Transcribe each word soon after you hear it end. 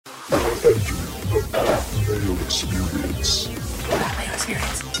The Pat Mayo Experience. Pat Mayo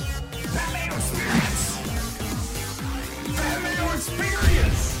Experience. Pat Mayo Experience. Pat Mayo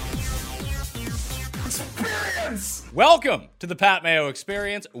Experience. Experience. Welcome to the Pat Mayo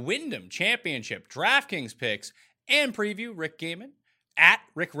Experience, Wyndham Championship, DraftKings picks, and preview. Rick Gaiman at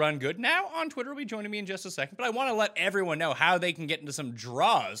Rick Run Good. Now on Twitter will be joining me in just a second, but I want to let everyone know how they can get into some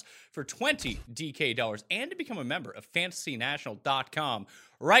draws for $20 DK dollars and to become a member of FantasyNational.com.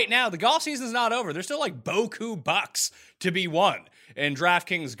 Right now, the golf season's not over. There's still like boku bucks to be won in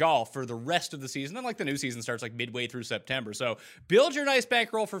DraftKings Golf for the rest of the season. Then like the new season starts like midway through September. So build your nice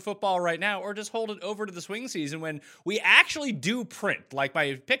bankroll for football right now, or just hold it over to the swing season when we actually do print. Like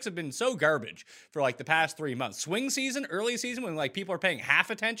my picks have been so garbage for like the past 3 months. Swing season, early season, when like people are paying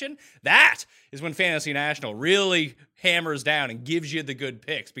half attention, that is when Fantasy National really hammers down and gives you the good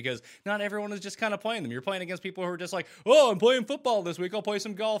picks, because not everyone is just kind of playing them. You're playing against people who are just like, oh, I'm playing football this week, I'll play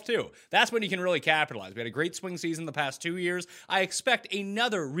some golf too. That's when you can really capitalize. We had a great swing season the past 2 years. I expect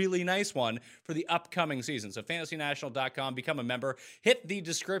another really nice one for the upcoming season. So FantasyNational.com, become a member, hit the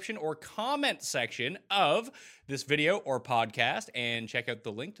description or comment section of this video or podcast, and check out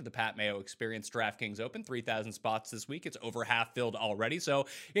the link to the Pat Mayo Experience DraftKings Open. 3,000 spots this week. It's over half filled already. So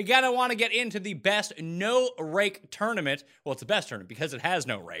you're going to want to get into the best no-rake tournament. Well, it's the best tournament because it has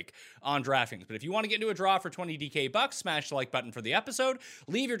no rake on DraftKings. But if you want to get into a draw for 20 DK bucks, smash the like button for the episode,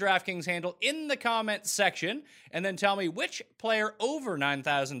 leave your DraftKings handle in the comment section, and then tell me which player over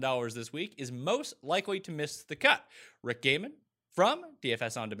 $9,000 this week is most likely to miss the cut. Rick Gaiman from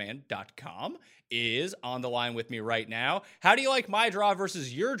DFSOnDemand.com is on the line with me right now. How do you like my draw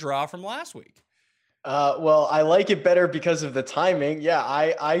versus your draw from last week? Well, I like it better because of the timing. Yeah,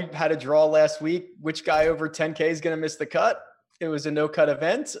 I had a draw last week. Which guy over 10K is going to miss the cut? It was a no-cut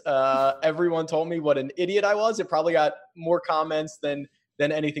event. Everyone told me what an idiot I was. It probably got more comments than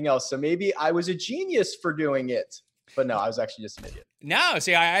anything else. So maybe I was a genius for doing it. But no, I was actually just an idiot. No,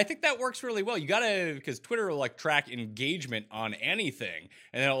 see, I think that works really well. You got to, because Twitter will like track engagement on anything,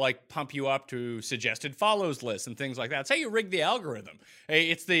 and then it'll like pump you up to suggested follows lists and things like that. It's how you rig the algorithm. Hey,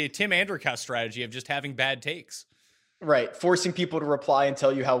 it's the Tim Andercutt strategy of just having bad takes. Right. Forcing people to reply and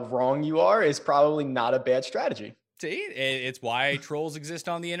tell you how wrong you are is probably not a bad strategy. See, it's why trolls exist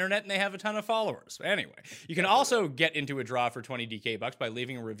on the internet and they have a ton of followers. Anyway, you can also get into a draw for 20 DK bucks by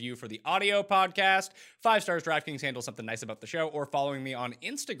leaving a review for the audio podcast, 5 stars, DraftKings handle something nice about the show, or following me on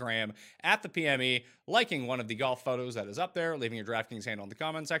Instagram at the PME, liking one of the golf photos that is up there, leaving your DraftKings handle in the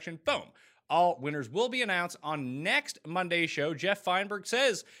comment section. Boom. All winners will be announced on next Monday's show. Jeff Feinberg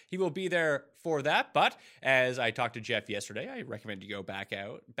says he will be there for that. But as I talked to Jeff yesterday, I recommend you go back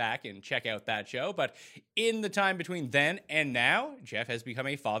and check out that show. But in the time between then and now, Jeff has become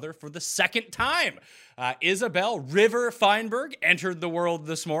a father for the second time. Isabel River Feinberg entered the world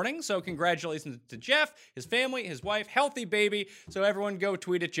this morning. So congratulations to Jeff, his family, his wife, healthy baby. So everyone go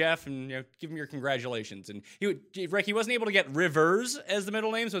tweet at Jeff and give him your congratulations. And Rick, he wasn't able to get Rivers as the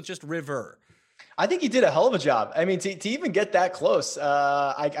middle name, so it's just River. I think he did a hell of a job. I mean, to even get that close,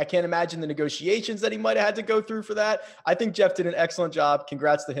 I can't imagine the negotiations that he might have had to go through for that. I think Jeff did an excellent job.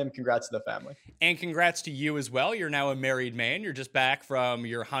 Congrats to him. Congrats to the family. And congrats to you as well. You're now a married man. You're just back from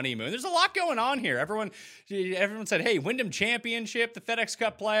your honeymoon. There's a lot going on here. Everyone said, hey, Wyndham Championship, the FedEx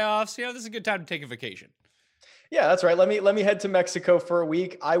Cup playoffs. This is a good time to take a vacation. Yeah, that's right. Let me head to Mexico for a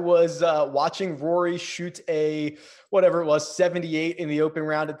week. I was watching Rory shoot a, whatever it was, 78 in the open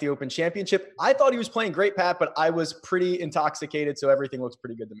round at the Open Championship. I thought he was playing great, Pat, but I was pretty intoxicated, so everything looks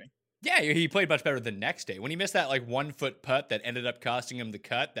pretty good to me. Yeah, he played much better the next day. When he missed that like 1 foot putt that ended up costing him the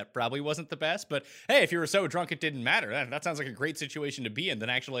cut, that probably wasn't the best. But hey, if you were so drunk it didn't matter. That sounds like a great situation to be in than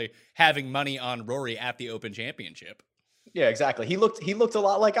actually having money on Rory at the Open Championship. Yeah, exactly. He looked a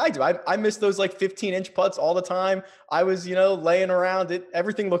lot like I do. I missed those like 15-inch putts all the time. I was, laying around it.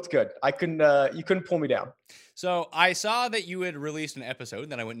 Everything looked good. You couldn't pull me down. So I saw that you had released an episode,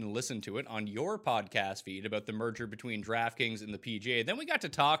 and then I went and listened to it on your podcast feed about the merger between DraftKings and the PGA. Then we got to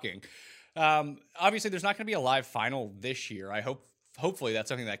talking. Obviously, there's not going to be a live final this year. Hopefully that's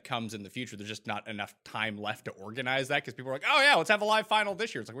something that comes in the future. There's just not enough time left to organize that, because people are like, oh yeah, let's have a live final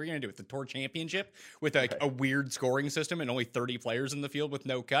this year. It's like, what are you going to do with the Tour Championship with like a weird scoring system and only 30 players in the field with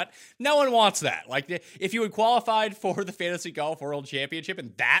no cut? No one wants that. Like, if you had qualified for the Fantasy Golf World Championship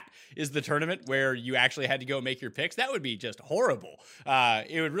and that is the tournament where you actually had to go make your picks, that would be just horrible.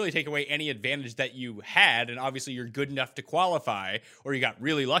 It would really take away any advantage that you had, and obviously you're good enough to qualify, or you got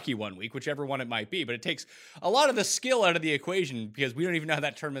really lucky one week, whichever one it might be. But it takes a lot of the skill out of the equation, because we don't even know how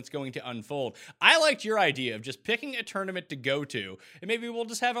that tournament's going to unfold. I liked your idea of just picking a tournament to go to, and maybe we'll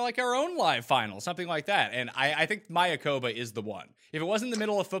just have like our own live final, something like that. And I think Mayakoba is the one. If it wasn't in the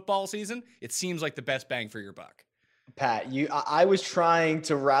middle of football season, it seems like the best bang for your buck. Pat, I was trying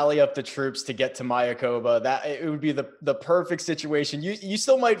to rally up the troops to get to Mayakoba. That it would be the perfect situation. You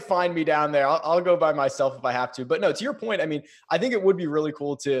still might find me down there. I'll go by myself if I have to. But no, to your point, I mean, I think it would be really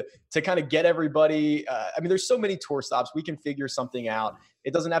cool to kind of get everybody. I mean, there's so many tour stops. We can figure something out.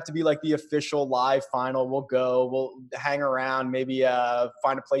 It doesn't have to be like the official live final. We'll hang around, maybe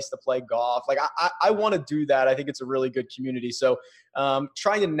find a place to play golf. Like I want to do that. I think it's a really good community. So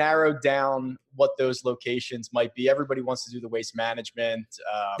trying to narrow down what those locations might be. Everybody wants to do the Waste Management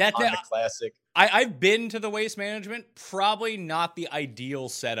on the Classic. I've been to the Waste Management. Probably not the ideal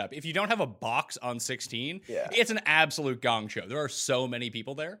setup. If you don't have a box on 16, it's an absolute gong show. There are so many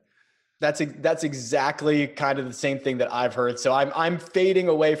people there. That's exactly kind of the same thing that I've heard. So I'm fading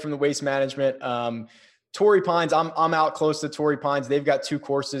away from the Waste Management. Torrey Pines, I'm out close to Torrey Pines. They've got 2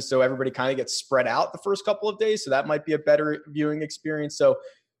 courses, so everybody kind of gets spread out the first couple of days. So that might be a better viewing experience. So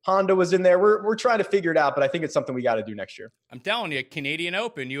Honda was in there. We're trying to figure it out, but I think it's something we got to do next year. I'm telling you, Canadian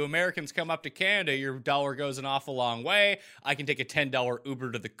Open, you Americans come up to Canada, your dollar goes an awful long way. I can take a $10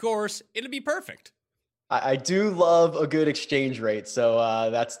 Uber to the course. It'll be perfect. I do love a good exchange rate, so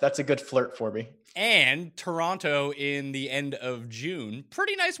that's a good flirt for me. And Toronto in the end of June.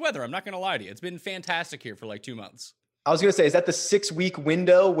 Pretty nice weather, I'm not going to lie to you. It's been fantastic here for like 2 months. I was going to say, is that the 6-week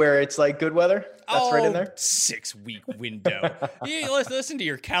window where it's like good weather? That's right in there? 6-week window. Listen to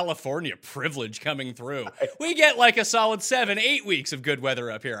your California privilege coming through. We get like a solid 7-8 weeks of good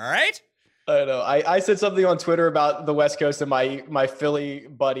weather up here, all right? I know. I said something on Twitter about the West Coast, and my Philly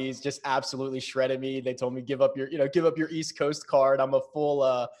buddies just absolutely shredded me. They told me give up your East Coast card. I'm a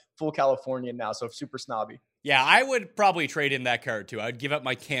full Californian now, so super snobby. Yeah, I would probably trade in that card too. I'd give up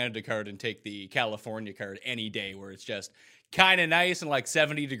my Canada card and take the California card any day, where it's just kind of nice and like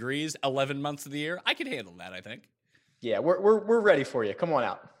 70 degrees 11 months of the year. I could handle that, I think. Yeah, we're ready for you. Come on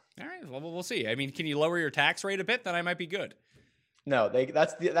out. All right, well, we'll see. I mean, can you lower your tax rate a bit? Then I might be good. No,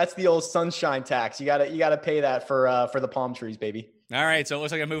 that's the old sunshine tax. You gotta pay that for the palm trees, baby. All right, so it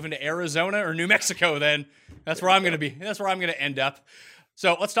looks like I'm moving to Arizona or New Mexico. Then that's where I'm gonna be. That's where I'm gonna end up.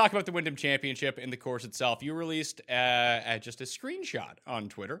 So let's talk about the Wyndham Championship and the course itself. You released just a screenshot on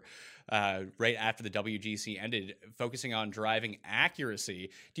Twitter right after the WGC ended, focusing on driving accuracy.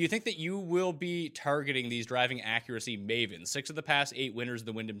 Do you think that you will be targeting these driving accuracy mavens? 6 of the past 8 winners of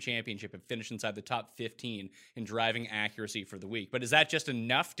the Wyndham Championship have finished inside the top 15 in driving accuracy for the week. But is that just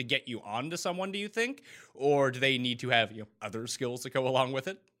enough to get you onto someone, do you think? Or do they need to have other skills that go along with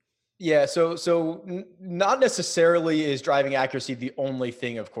it? Yeah, so not necessarily is driving accuracy the only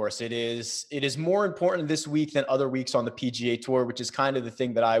thing, of course. It is more important this week than other weeks on the PGA Tour, which is kind of the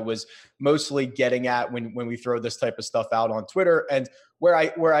thing that I was mostly getting at when we throw this type of stuff out on Twitter. And where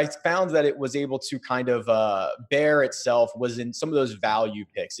I found that it was able to kind of bear itself was in some of those value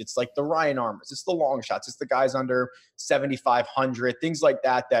picks. It's like the Ryan Armours, it's the long shots, it's the guys under 7,500, things like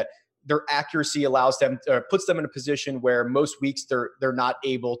that their accuracy allows them or puts them in a position where most weeks they're not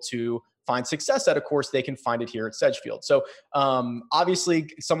able to find success at a course. They can find it here at Sedgefield. So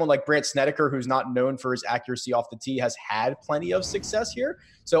obviously someone like Brandt Snedeker, who's not known for his accuracy off the tee, has had plenty of success here.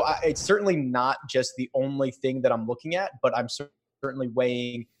 So it's certainly not just the only thing that I'm looking at, but I'm certainly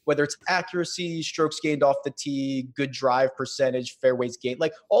weighing whether it's accuracy, strokes gained off the tee, good drive percentage, fairways gained,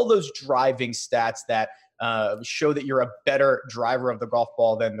 like all those driving stats that show that you're a better driver of the golf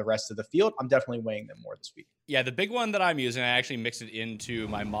ball than the rest of the field. I'm definitely weighing them more this week. Yeah, the big one that I'm using, I actually mixed it into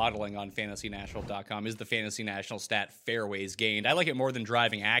my modeling on fantasynational.com, is the Fantasy National stat fairways gained. I like it more than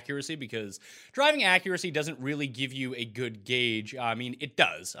driving accuracy because driving accuracy doesn't really give you a good gauge. I mean, it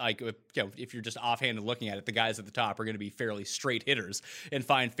does. Like, if you're just offhand looking at it, the guys at the top are going to be fairly straight hitters and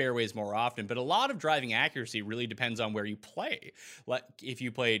find fairways more often. But a lot of driving accuracy really depends on where you play. Like if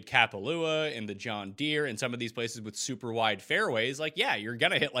you played Kapalua and the John Deere and some of these places with super wide fairways, like, yeah, you're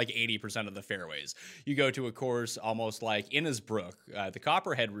going to hit like 80% of the fairways. You go to a course almost like Innisbrook, the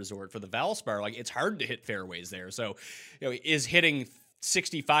Copperhead Resort for the Valspar, like it's hard to hit fairways there. So, is hitting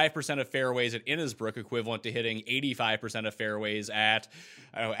 65% of fairways at Innisbrook equivalent to hitting 85% of fairways at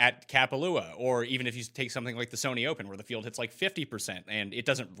Kapalua? Or even if you take something like the Sony Open where the field hits like 50% and it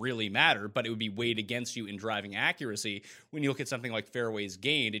doesn't really matter, but it would be weighed against you in driving accuracy. When you look at something like fairways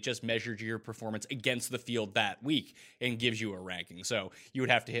gained, it just measures your performance against the field that week and gives you a ranking. So you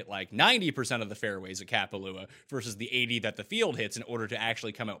would have to hit like 90% of the fairways at Kapalua versus the 80 that the field hits in order to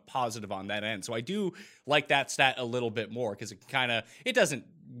actually come out positive on that end. So I do like that stat a little bit more because it doesn't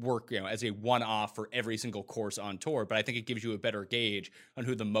work, as a one-off for every single course on tour, but I think it gives you a better gauge on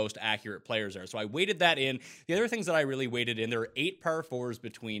who the most accurate players are. So I weighted that in. The other things that I really weighted in, there are 8 par 4s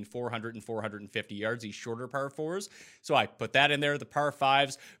between 400 and 450 yards, these shorter par 4s. So I put that in there, the par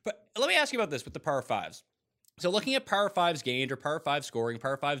 5s. But let me ask you about this with the par 5s. So looking at par 5s gained or par 5 scoring,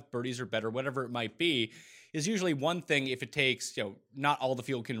 par 5 birdies or better, whatever it might be, is usually one thing if it takes, not all the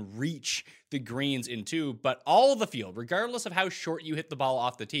field can reach the greens in 2, but all of the field, regardless of how short you hit the ball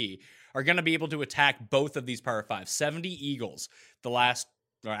off the tee, are going to be able to attack both of these par 5s. 70 eagles last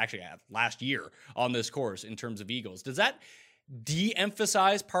year on this course in terms of eagles. Does that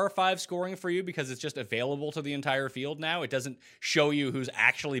de-emphasize par 5 scoring for you because it's just available to the entire field now? It doesn't show you who's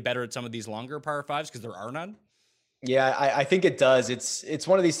actually better at some of these longer par 5s because there are none? Yeah, I think it does. It's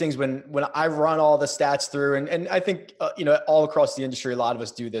one of these things when I run all the stats through, and I think, all across the industry, a lot of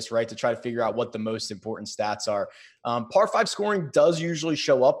us do this, right, to try to figure out what the most important stats are. Par 5 scoring does usually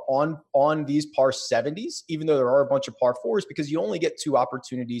show up on these par 70s, even though there are a bunch of par 4s, because you only get 2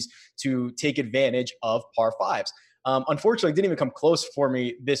 opportunities to take advantage of par 5s. Unfortunately, it didn't even come close for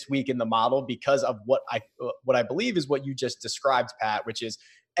me this week in the model because of what I believe is what you just described, Pat, which is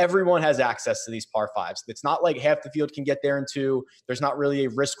everyone has access to these par 5s. It's not like half the field can get there in 2. There's not really a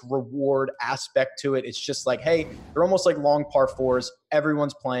risk reward aspect to it. It's just like, hey, they're almost like long par 4s.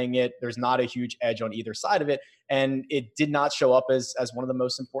 Everyone's playing it. There's not a huge edge on either side of it. And it did not show up as one of the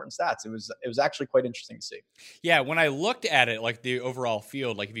most important stats. It was actually quite interesting to see. Yeah, when I looked at it, like the overall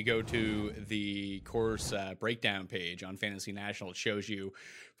field, like if you go to the course breakdown page on Fantasy National, it shows you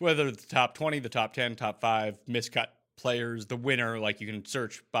whether the top 20, the top 10, top 5, miscut players, the winner, like you can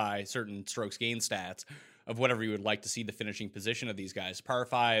search by certain strokes gained stats of whatever you would like to see the finishing position of these guys. Par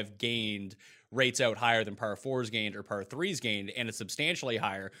 5 gained rates out higher than par 4s gained or par 3s gained, and it's substantially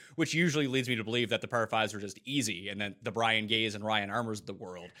higher, which usually leads me to believe that the par 5s are just easy, and then the Brian Gays and Ryan Armours of the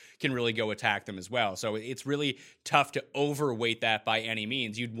world can really go attack them as well. So it's really tough to overweight that by any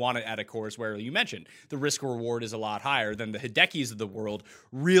means. You'd want it at a course where, you mentioned, the risk reward is a lot higher than the Hidekis of the world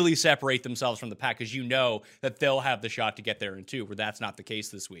really separate themselves from the pack because you know that they'll have the shot to get there in 2, where that's not the case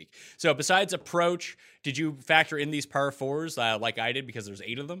this week. So besides approach, did you factor in these par 4s like I did because there's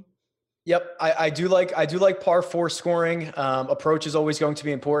 8 of them? Yep, I do like par 4 scoring. Approach is always going to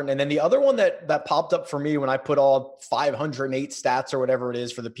be important. And then the other one that popped up for me when I put all 508 stats or whatever it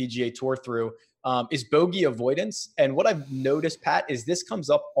is for the PGA Tour through is bogey avoidance. And what I've noticed, Pat, is this comes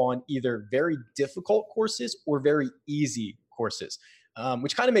up on either very difficult courses or very easy courses.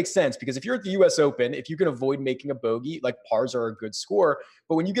 Which kind of makes sense because if you're at the US Open, if you can avoid making a bogey, like pars are a good score.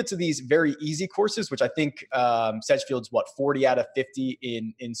 But when you get to these very easy courses, which I think Sedgefield's 40 out of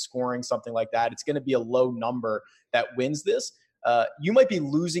 50 in scoring, something like that, it's going to be a low number that wins this. You might be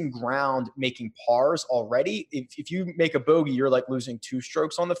losing ground making pars already. If you make a bogey, you're like losing 2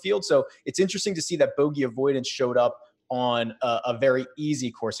 strokes on the field. So it's interesting to see that bogey avoidance showed up on a very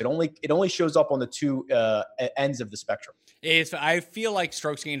easy course. It only shows up on the 2 ends of the spectrum. I feel like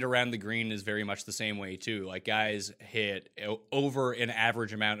strokes gained around the green is very much the same way too. Like guys hit over an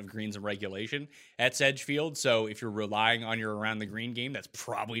average amount of greens in regulation at Sedgefield. So if you're relying on your around the green game, that's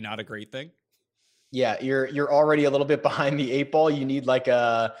probably not a great thing. Yeah, you're already a little bit behind the 8 ball. You need like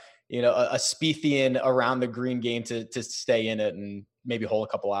a Spiethian around the green game to stay in it and maybe hole a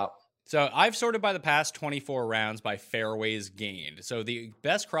couple out. So I've sorted by the past 24 rounds by fairways gained. So the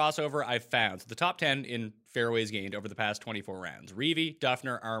best crossover I've found, the top 10 in fairways gained over the past 24 rounds: Reavie,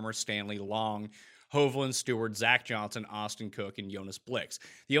 Duffner, Armour, Stanley, Long, Hovland, Stewart, Zach Johnson, Austin Cook, and Jonas Blix.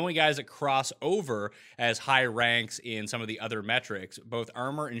 The only guys that cross over as high ranks in some of the other metrics, both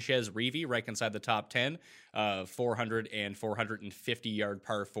Armour and Chez Reavie rank inside the top 10 of 400 and 450 yard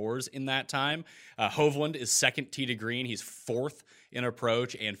par 4s in that time. Hovland is second tee to green. He's 4th in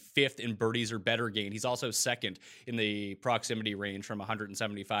approach and 5th in birdies or better gain. He's also 2nd in the proximity range from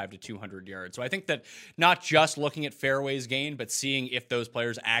 175 to 200 yards. So I think that not just looking at fairways gained, but seeing if those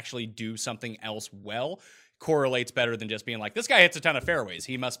players actually do something else well correlates better than just being like, this guy hits a ton of fairways,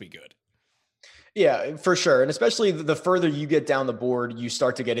 he must be good. Yeah, for sure. And especially the further you get down the board, you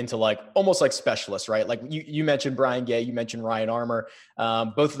start to get into like almost like specialists, right? Like you mentioned Brian Gay, you mentioned Ryan Armour.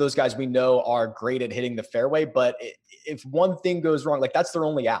 Both of those guys we know are great at hitting the fairway, but if one thing goes wrong, like that's their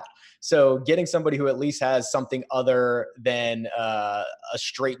only out. So getting somebody who at least has something other than a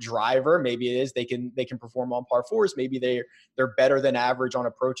straight driver, maybe it is they can perform on par 4s. Maybe they're better than average on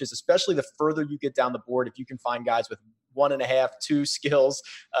approaches, especially the further you get down the board. If you can find guys with 1.5, 2 skills,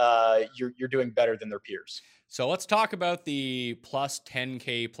 you're doing better than their peers. So let's talk about the plus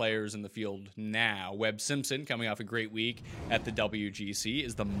 10K players in the field now. Webb Simpson, coming off a great week at the WGC,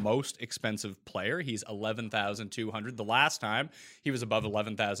 is the most expensive player. He's $11,200. The last time he was above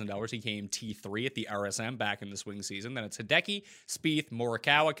 $11,000, he came T3 at the RSM back in the swing season. Then it's Hideki, Spieth,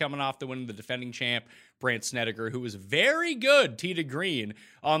 Morikawa coming off the win, the defending champ, Brandt Snedeker, who was very good tee to green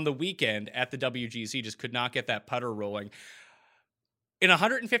on the weekend at the WGC, just could not get that putter rolling. In a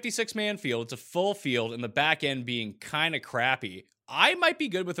 156-man field, it's a full field, and the back end being kind of crappy. I might be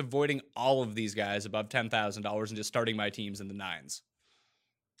good with avoiding all of these guys above $10,000 and just starting my teams in the nines.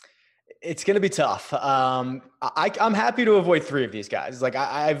 It's going to be tough. I'm happy to avoid three of these guys. Like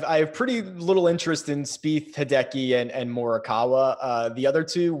I have pretty little interest in Spieth, Hideki, and Morikawa. The other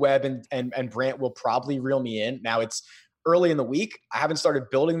two, Webb and Brandt, will probably reel me in. Now it's early in the week. I haven't started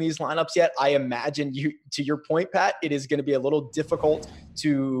building these lineups yet. I imagine to your point, Pat, it is going to be a little difficult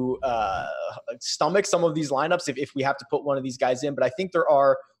to stomach some of these lineups if we have to put one of these guys in. But I think there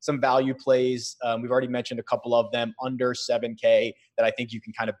are some value plays. We've already mentioned a couple of them under 7K that I think you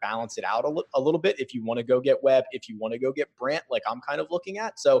can kind of balance it out a little bit if you want to go get Webb, if you want to go get Brandt, like I'm kind of looking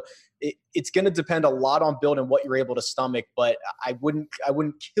at. So it's going to depend a lot on build and what you're able to stomach. But I wouldn't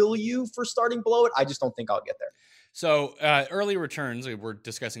kill you for starting below it. I just don't think I'll get there. So early returns, we're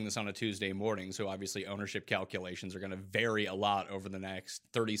discussing this on a Tuesday morning, so obviously ownership calculations are going to vary a lot over the next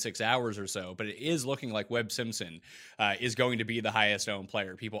 36 hours or so, but it is looking like Webb Simpson is going to be the highest owned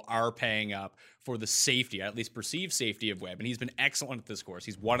player. People are paying up for the safety, at least perceived safety of Webb, and he's been excellent at this course.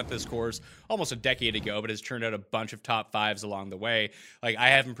 He's won at this course almost a decade ago, but has turned out a bunch of top fives along the way. Like I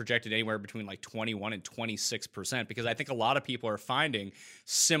haven't projected anywhere between like 21 and 26% because I think a lot of people are finding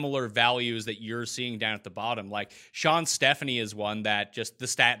similar values that you're seeing down at the bottom. Like Sean Stephanie is one that just the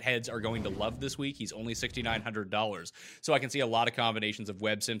stat heads are going to love this week. He's only $6,900. So I can see a lot of combinations of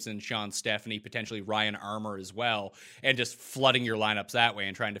Webb Simpson, Sean Stephanie, potentially Ryan Armour as well, and just flooding your lineups that way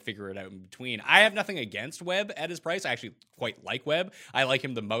and trying to figure it out in between. I have nothing against Webb at his price. I actually quite like Webb. I like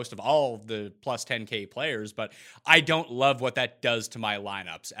him the most of all the plus 10K players, but I don't love what that does to my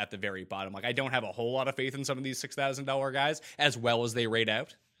lineups at the very bottom. Like I don't have a whole lot of faith in some of these $6,000 guys as well as they rate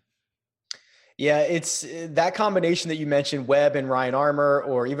out. Yeah, it's that combination that you mentioned, Webb and Ryan Armour,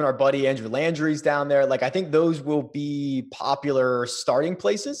 or even our buddy Andrew Landry's down there. Like, I think those will be popular starting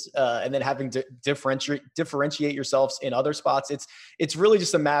places, and then having to differentiate yourselves in other spots. It's really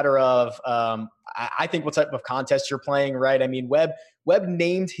just a matter of, I think, what type of contest you're playing, right? I mean, Webb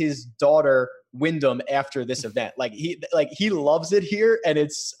named his daughter Wyndham after this event. He loves it here, and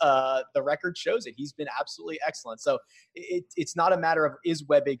it's the record shows it. He's been absolutely excellent. So it's not a matter of is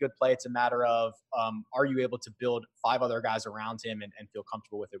Webb a good play. It's a matter of are you able to build five other guys around him and feel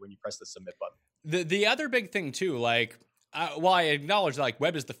comfortable with it when you press the submit button. The other big thing too, like. Well, I acknowledge that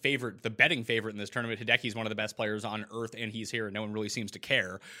Webb is the betting favorite in this tournament. Hideki's one of the best players on earth, and he's here, and no one really seems to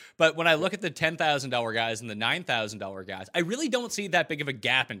care. But when I look at the $10,000 guys and the $9,000 guys, I really don't see that big of a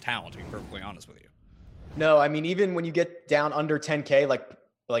gap in talent, to be perfectly honest with you. No, I mean, even when you get down under 10K, like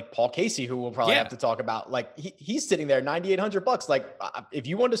Paul Casey, who we'll probably have to talk about, like he's sitting there $9,800. Like if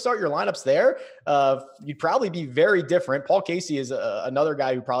you want to start your lineups there, you'd probably be very different. Paul Casey is another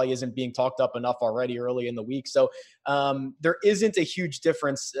guy who probably isn't being talked up enough already early in the week. So there isn't a huge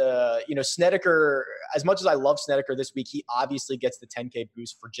difference. Snedeker, as much as I love Snedeker this week, he obviously gets the 10K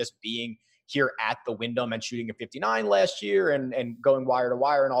boost for just being here at the Wyndham and shooting a 59 last year and going wire to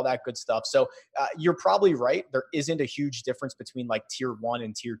wire and all that good stuff. So you're probably right. There isn't a huge difference between like tier 1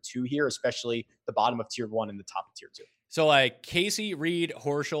 and tier 2 here, especially the bottom of tier 1 and the top of tier 2. So like Casey, Reed,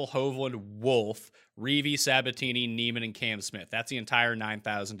 Horschel, Hovland, Wolf, Reavie, Sabatini, Neiman, and Cam Smith. That's the entire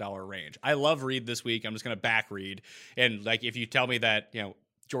 $9,000 range. I love Reed this week. I'm just going to back Reed. And like, if you tell me that,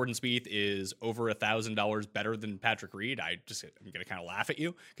 Jordan Spieth is over $1,000 better than Patrick Reed, I'm going to kind of laugh at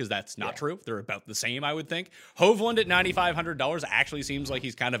you because that's not true. They're about the same, I would think. Hovland at $9,500 actually seems like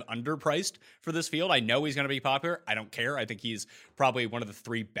he's kind of underpriced for this field. I know he's going to be popular. I don't care. I think he's probably one of the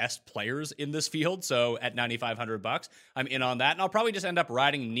three best players in this field. So at $9,500, I'm in on that. And I'll probably just end up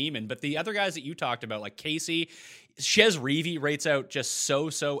riding Neiman. But the other guys that you talked about, like Casey, Chez Reavie rates out just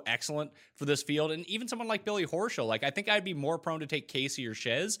so excellent for this field. And even someone like Billy Horschel, like I think I'd be more prone to take Casey or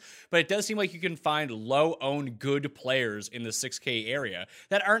Chez, but it does seem like you can find low-owned good players in the 6K area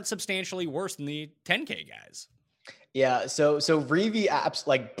that aren't substantially worse than the 10K guys. Yeah, so Reavie apps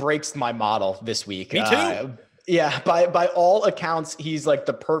like breaks my model this week. Me too. Yeah, by all accounts, he's like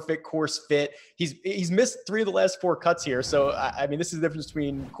the perfect course fit. He's missed 3 of the last 4 cuts here. So, I mean, this is the difference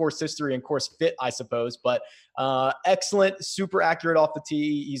between course history and course fit, I suppose. But excellent, super accurate off the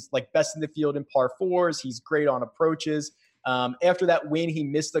tee. He's like best in the field in par 4s. He's great on approaches. After that win, he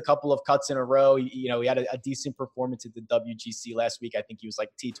missed a couple of cuts in a row. He had a decent performance at the WGC last week. I think he was like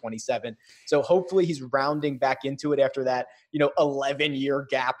T27. So hopefully he's rounding back into it after that, 11-year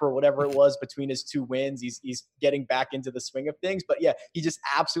gap or whatever it was between his two wins. He's getting back into the swing of things. But yeah, he just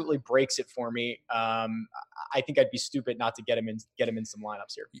absolutely breaks it for me. I think I'd be stupid not to get him in some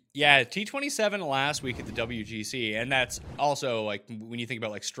lineups here. Yeah, T27 last week at the WGC, and that's also like when you think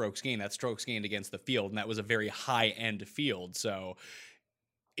about like strokes gained, that's strokes gained against the field, and that was a very high end field. So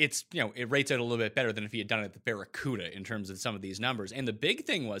it's, it rates out a little bit better than if he had done it at the Barracuda in terms of some of these numbers. And the big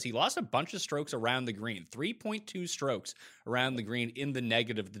thing was he lost a bunch of strokes around the green, 3.2 strokes around the green in the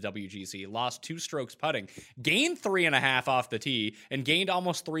negative of the WGC, lost 2 strokes putting, gained 3.5 off the tee, and gained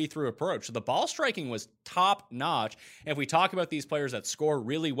almost 3 through approach. So the ball striking was top notch. And if we talk about these players that score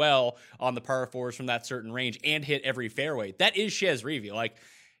really well on the par fours from that certain range and hit every fairway, that is Chez Reavie. Like,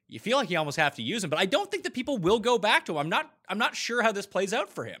 you feel like you almost have to use him, but I don't think that people will go back to him. I'm not sure how this plays out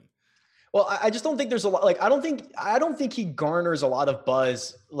for him. Well, I just don't think there's a lot. Like, I don't think he garners a lot of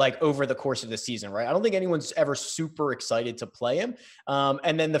buzz like over the course of the season, right? I don't think anyone's ever super excited to play him.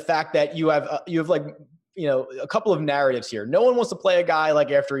 And then the fact that you have like, a couple of narratives here. No one wants to play a guy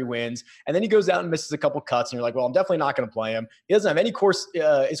like after he wins, and then he goes out and misses a couple cuts, and you're like, well, I'm definitely not going to play him. He doesn't have any course.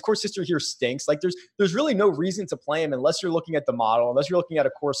 His course history here stinks. Like, there's really no reason to play him unless you're looking at the model, unless you're looking at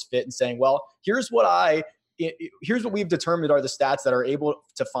a course fit and saying, well, here's what we've determined are the stats that are able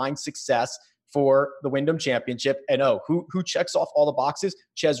to find success for the Wyndham Championship. And who checks off all the boxes?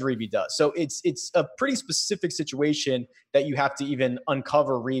 Chez Reavie does. So it's a pretty specific situation that you have to even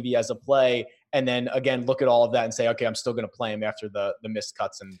uncover Reavie as a play. And then again, look at all of that and say, okay, I'm still going to play him after the missed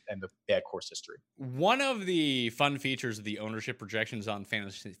cuts and the bad course history. One of the fun features of the ownership projections on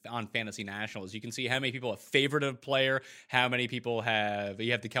Fantasy National is you can see how many people have favored a player, how many people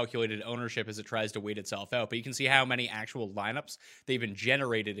you have the calculated ownership as it tries to weight itself out, but you can see how many actual lineups they've been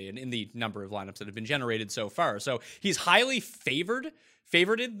generated in the number of lineups that have been generated so far. So he's highly favorited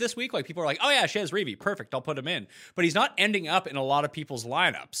this week. Like, people are like, oh yeah, Chez Reavie, perfect, I'll put him in. But he's not ending up in a lot of people's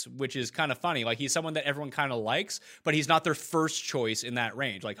lineups, which is kind of funny. Like, he's someone that everyone kind of likes, but he's not their first choice in that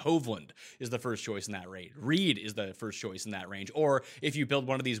range. Like, Hovland is the first choice in that range. Reed is the first choice in that range. Or if you build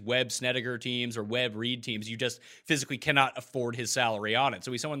one of these Webb Snedeker teams or Webb Reed teams, you just physically cannot afford his salary on it.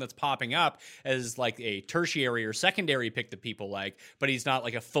 So he's someone that's popping up as like a tertiary or secondary pick that people like, but he's not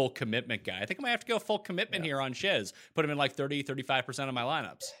like a full commitment guy. I think I might have to go full commitment here on Chez. Put him in like 30-35% of my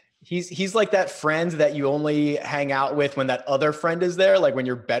lineups. He's like that friend that you only hang out with when that other friend is there, like when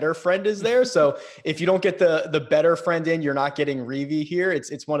your better friend is there. So if you don't get the better friend in, you're not getting Reavie here.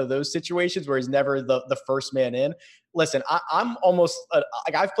 It's one of those situations where he's never the first man in. Listen, I'm almost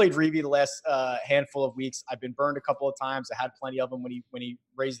like, I've played Reavie the last handful of weeks. I've been burned a couple of times. I had plenty of them when he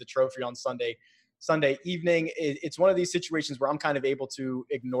raised the trophy on Sunday evening. It's one of these situations where I'm kind of able to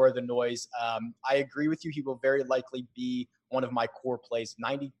ignore the noise. I agree with you. He will very likely be one of my core plays.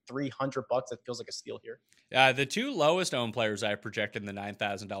 $9,300. That feels like a steal here. The two lowest owned players I've projected in the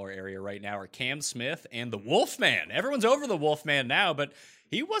 $9,000 area right now are Cam Smith and the Wolfman. Everyone's over the Wolfman now, but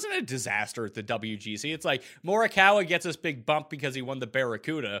he wasn't a disaster at the WGC. It's like Morikawa gets this big bump because he won the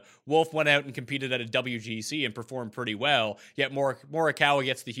Barracuda. Wolf went out and competed at a WGC and performed pretty well. Yet Morikawa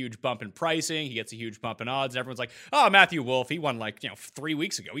gets the huge bump in pricing. He gets a huge bump in odds. And everyone's like, oh, Matthew Wolf, he won 3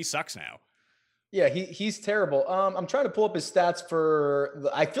 weeks ago. He sucks now. Yeah, he's terrible. I'm trying to pull up his stats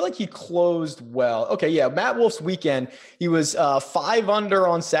I feel like he closed well. Okay, yeah, Matt Wolf's weekend, he was 5 under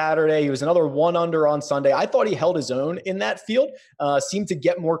on Saturday. He was another 1 under on Sunday. I thought he held his own in that field, seemed to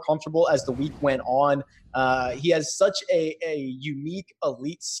get more comfortable as the week went on. He has such a unique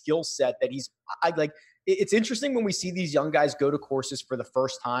elite skill set that it's interesting when we see these young guys go to courses for the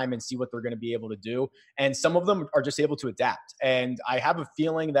first time and see what they're going to be able to do. And some of them are just able to adapt. And I have a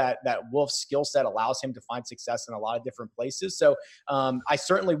feeling that Wolf's skill set allows him to find success in a lot of different places. So I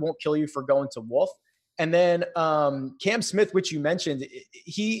certainly won't kill you for going to Wolf. And then Cam Smith, which you mentioned,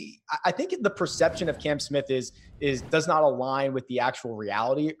 I think the perception of Cam Smith does not align with the actual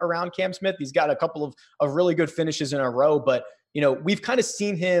reality around Cam Smith. He's got a couple of really good finishes in a row, but we've kind of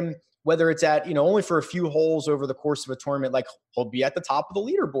seen him, whether it's at, only for a few holes over the course of a tournament, like he'll be at the top of the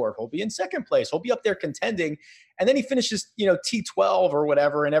leaderboard, he'll be in second place, he'll be up there contending. And then he finishes, T12 or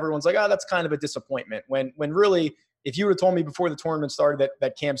whatever. And everyone's like, oh, that's kind of a disappointment. When really, if you would have told me before the tournament started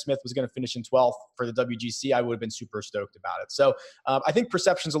that Cam Smith was going to finish in 12th for the WGC, I would have been super stoked about it. So I think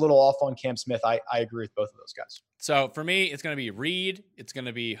perception's a little off on Cam Smith. I agree with both of those guys. So for me, it's going to be Reed, it's going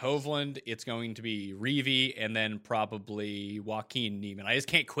to be Hovland, it's going to be Reavie, and then probably Joaquin Niemann. I just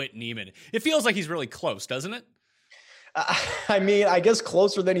can't quit Niemann. It feels like he's really close, doesn't it? I mean, I guess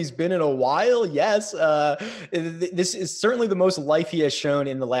closer than he's been in a while. Yes. This is certainly the most life he has shown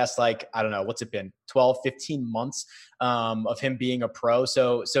in the last, like, I don't know, what's it been, 12, 15 months of him being a pro.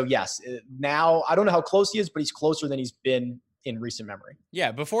 So yes, now I don't know how close he is, but he's closer than he's been in recent memory.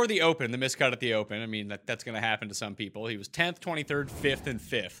 Yeah, before the Open, the miscut at the Open, I mean, that's going to happen to some people. He was 10th, 23rd, 5th, and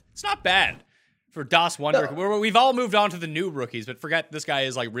 5th. It's not bad for Das Wonder. No. We've all moved on to the new rookies, but forget this guy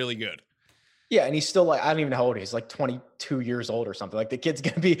is like really good. Yeah, and he's still like, I don't even know how old he is, like 22 years old or something. Like the kid's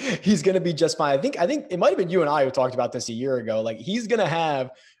he's gonna be just fine. I think it might have been you and I who talked about this a year ago. Like he's gonna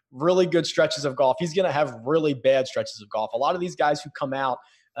have really good stretches of golf. He's gonna have really bad stretches of golf. A lot of these guys who come out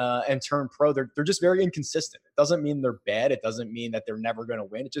and turn pro, they're just very inconsistent. It doesn't mean they're bad. It doesn't mean that they're never going to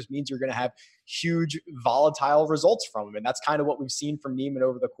win. It just means you're going to have huge volatile results from them. And that's kind of what we've seen from Neiman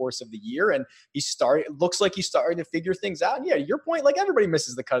over the course of the year. And it looks like he's starting to figure things out. And yeah, to your point, like everybody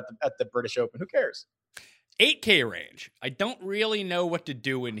misses the cut at the British Open. Who cares? 8K range. I don't really know what to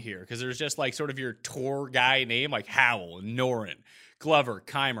do in here because there's just like sort of your tour guy name like Howell, Noren, Glover,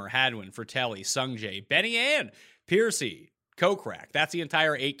 Keimer, Hadwin, Fratelli, Sungjae, Benny Ann, Piercy, Kokrak. That's the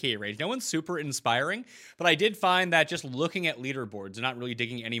entire 8K range. No one's super inspiring, but I did find that just looking at leaderboards and not really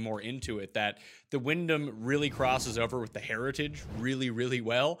digging any more into it, that the Wyndham really crosses over with the Heritage really, really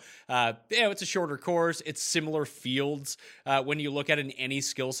well. It's a shorter course. It's similar fields. When you look at it, any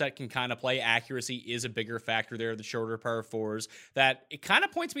skill set can kind of play. Accuracy is a bigger factor there, the shorter par fours. That it kind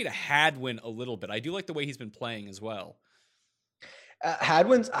of points me to Hadwin a little bit. I do like the way he's been playing as well.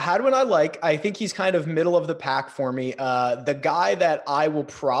 Hadwin, I like. I think he's kind of middle of the pack for me. The guy that I will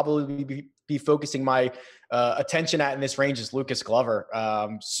probably be focusing my attention at in this range is Lucas Glover.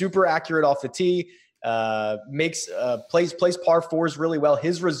 Super accurate off the tee. Plays par fours really well.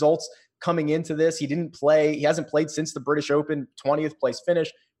 His results coming into this, he hasn't played since the British Open. 20th place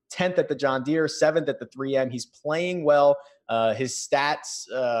finish, 10th at the John Deere, 7th at the 3M. He's playing well. His stats,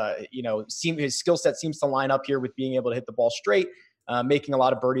 his skill set seems to line up here with being able to hit the ball straight. Making a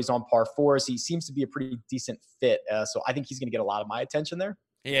lot of birdies on par fours. He seems to be a pretty decent fit. So I think he's going to get a lot of my attention there.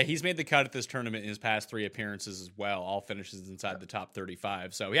 Yeah, he's made the cut at this tournament in his past 3 appearances as well. All finishes inside the top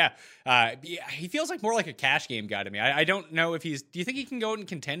 35. So he feels like more like a cash game guy to me. I don't know if do you think he can go out and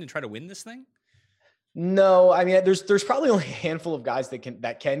contend and try to win this thing? No, I mean, there's probably only a handful of guys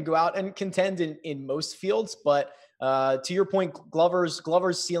that can go out and contend in most fields. But to your point,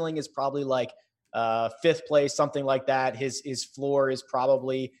 Glover's ceiling is probably like 5th place, something like that. His floor is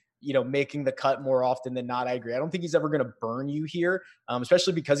probably, making the cut more often than not. I agree. I don't think he's ever going to burn you here,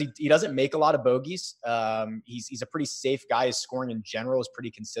 especially because he doesn't make a lot of bogeys. He's a pretty safe guy. His scoring in general is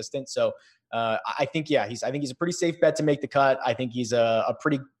pretty consistent. So I think he's a pretty safe bet to make the cut. I think he's a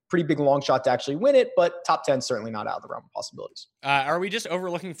pretty big long shot to actually win it, but top 10 certainly not out of the realm of possibilities. Are we just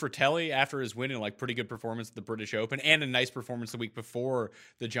overlooking Fratelli after his win and like pretty good performance at the British Open and a nice performance the week before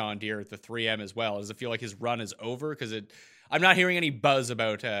the John Deere at the 3M as well? Does it feel like his run is over? Because I'm not hearing any buzz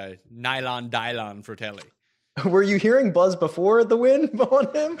about Nylon Dylon Fratelli. Were you hearing buzz before the win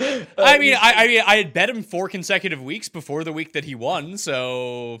on him? I had bet him 4 consecutive weeks before the week that he won,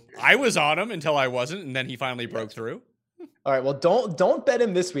 so I was on him until I wasn't, and then he finally broke through. All right. Well, don't bet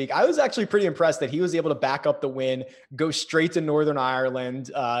him this week. I was actually pretty impressed that he was able to back up the win, go straight to Northern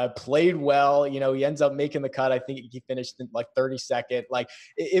Ireland, played well. He ends up making the cut. I think he finished in like 32nd. Like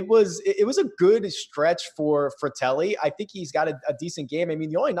it was a good stretch for Fratelli. I think he's got a decent game. I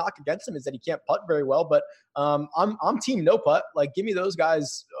mean, the only knock against him is that he can't putt very well, but I'm team no putt. Like give me those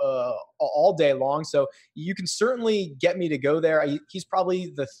guys all day long. So you can certainly get me to go there. He's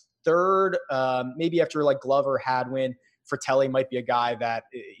probably the third, maybe after like Glover, Hadwin. Fratelli might be a guy that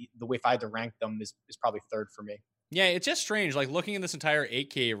if I had to rank them is probably third for me. Yeah, it's just strange. Like looking in this entire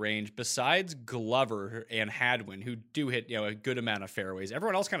 8K range, besides Glover and Hadwin, who do hit a good amount of fairways,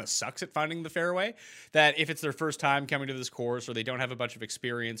 everyone else kind of sucks at finding the fairway. That if it's their first time coming to this course, or they don't have a bunch of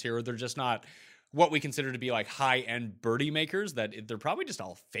experience here, or they're just not what we consider to be like high-end birdie makers, that they're probably just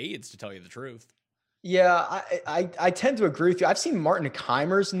all fades, to tell you the truth. Yeah, I tend to agree with you. I've seen Martin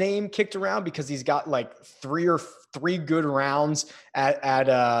Keimer's name kicked around because he's got like three good rounds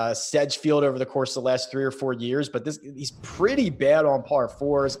at Sedgefield over the course of the last 3 or 4 years, but he's pretty bad on par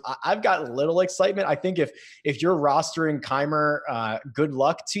fours. I've got little excitement. I think if you're rostering Keimer, good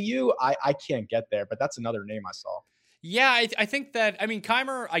luck to you. I can't get there, but that's another name I saw. Yeah, I think that,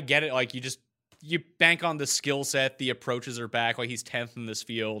 Keimer, I get it. Like you bank on the skill set. The approaches are back. Like he's 10th in this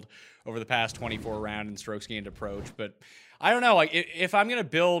field over the past 24 round in strokes gained approach. But I don't know. Like if I'm going to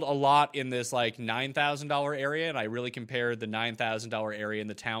build a lot in this like $9,000 area, and I really compare the $9,000 area and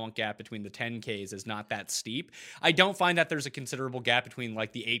the talent gap between the 10Ks is not that steep. I don't find that there's a considerable gap between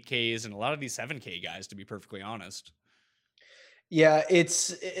like the 8Ks and a lot of these 7K guys, to be perfectly honest. Yeah,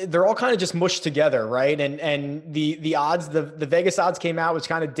 they're all kind of just mushed together, right? And the odds, the Vegas odds came out, which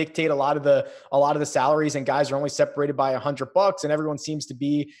kind of dictate a lot of the salaries, and guys are only separated by $100, and everyone seems to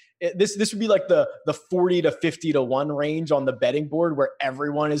be this would be like the 40 to 50 to 1 range on the betting board, where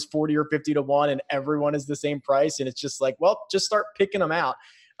everyone is 40 or 50 to 1 and everyone is the same price, and it's just like, well, just start picking them out.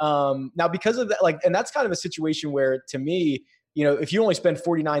 Now, because of that, and that's kind of a situation where, to me, if you only spend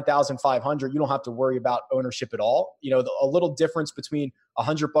 $49,500, you don't have to worry about ownership at all. A little difference between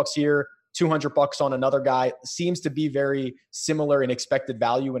 $100 here, $200 on another guy seems to be very similar in expected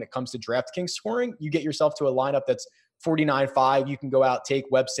value when it comes to DraftKings scoring. You get yourself to a lineup that's 49.5. You can go out, take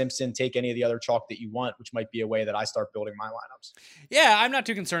Webb Simpson, take any of the other chalk that you want, which might be a way that I start building my lineups. Yeah, I'm not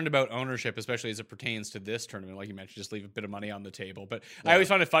too concerned about ownership, especially as it pertains to this tournament. Like you mentioned, just leave a bit of money on the table. But yeah. I always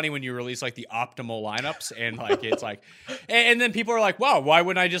find it funny when you release like the optimal lineups, and like it's like, and then people are like, "Wow, why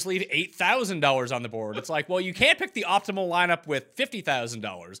wouldn't I just leave $8,000 on the board?" It's like, well, you can't pick the optimal lineup with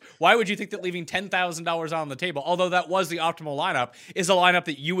 $50,000. Why would you think that leaving $10,000 on the table, although that was the optimal lineup, is a lineup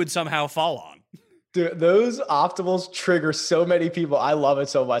that you would somehow fall on? Dude, those optimals trigger so many people. I love it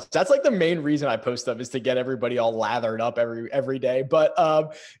so much. That's like the main reason I post them, is to get everybody all lathered up every day. But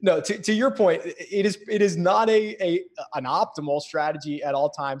no, to your point, it is not an optimal strategy at all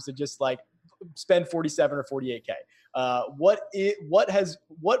times to just like spend 47 or 48K.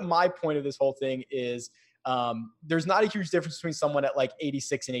 What my point of this whole thing is, there's not a huge difference between someone at like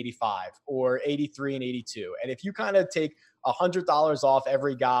 86 and 85 or 83 and 82. And if you kind of take $100 off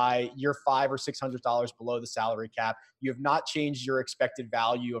every guy, you're $500 or $600 below the salary cap. You have not changed your expected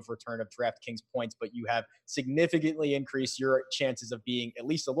value of return of DraftKings points, but you have significantly increased your chances of being at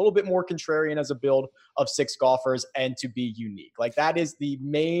least a little bit more contrarian as a build of 6 golfers and to be unique. Like, that is the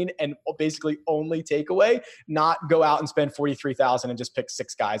main and basically only takeaway. Not go out and spend $43,000 and just pick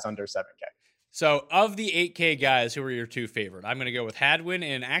 6 guys under 7K. So of the 8K guys, who are your 2 favorite? I'm going to go with Hadwin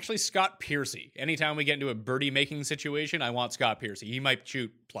and actually Scott Piercy. Anytime we get into a birdie-making situation, I want Scott Piercy. He might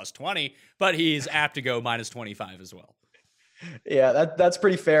shoot plus 20, but he's apt to go minus 25 as well. Yeah, that's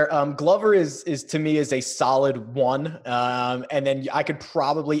pretty fair. Glover is to me is a solid 1. And then I could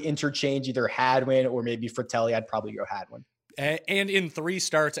probably interchange either Hadwin or maybe Fratelli. I'd probably go Hadwin. And in 3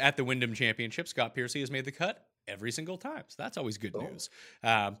 starts at the Wyndham Championship, Scott Piercy has made the cut every single time. So that's always good news.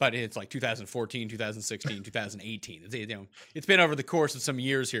 But it's like 2014, 2016, 2018. It's been over the course of some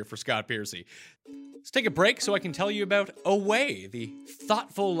years here for Scott Piercy. Let's take a break so I can tell you about Away, the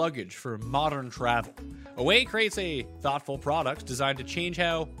thoughtful luggage for modern travel. Away creates a thoughtful product designed to change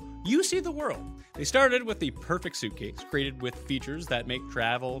how you see the world. They started with the perfect suitcase, created with features that make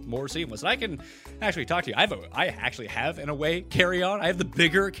travel more seamless. And I can actually talk to you. I actually have an Away carry-on. I have the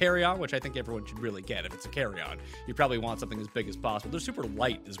bigger carry-on, which I think everyone should really get. If it's a carry-on, you probably want something as big as possible. They're super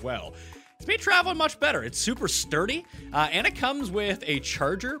light as well. It's made traveling much better. It's super sturdy, and it comes with a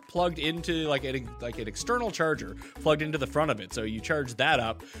charger plugged into like an external charger plugged into the front of it. So you charge that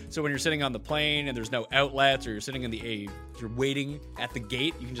up. So when you're sitting on the plane and there's no outlets, or you're sitting in you're waiting at the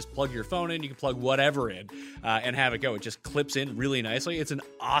gate, you can just plug your phone in. You can plug whatever in and have it go. It just clips in really nicely. It's an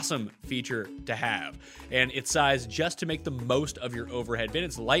awesome feature to have, and it's sized just to make the most of your overhead bin.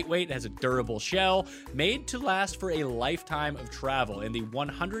 It's lightweight. It has a durable shell made to last for a lifetime of travel. And the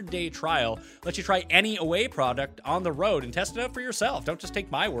 100-day trial lets you try any Away product on the road and test it out for yourself. Don't just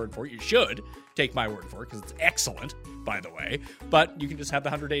take my word for it. You should take my word for it, because it's excellent, by the way. But you can just have the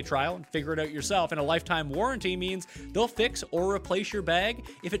 100-day trial and figure it out yourself. And a lifetime warranty means they'll fix or replace your bag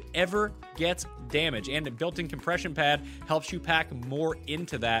if it ever gets damaged. And a built-in compression pad helps you pack more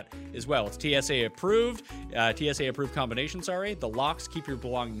into that as well. It's TSA approved combination, The locks keep your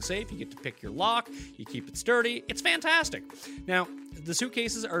belongings safe. You get to pick your lock. You keep it sturdy. It's fantastic. Now, the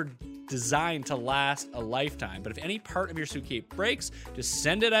suitcases are designed to last a lifetime, but if any part of your suitcase breaks, just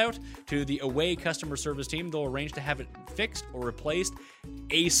send it out to the Away customer service team. They'll arrange to have it fixed or replaced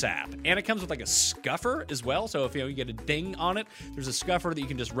ASAP. And it comes with like a scuffer as well, so if you get a ding on it, there's a scuffer that you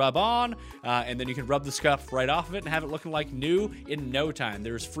can just rub on, and then you can rub the scuff right off of it and have it looking like new in no time.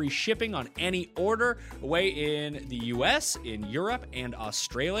 There's free shipping on any order Away in the US, in Europe, and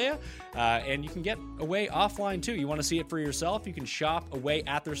Australia, and you can get Away offline too. You want to see it for yourself, you can shop Away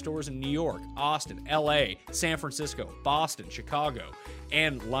at their stores in New York, Austin, LA, San Francisco, Boston, Chicago,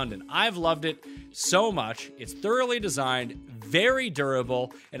 and London. I've loved it so much. It's thoroughly designed, very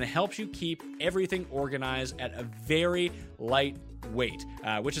durable, and it helps you keep everything organized at a very light weight,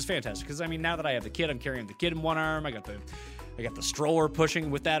 which is fantastic. Because, now that I have the kid, I'm carrying the kid in one arm. I got the I got the stroller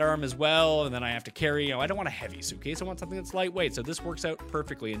pushing with that arm as well, and then I have to carry, I don't want a heavy suitcase. I want something that's lightweight. So this works out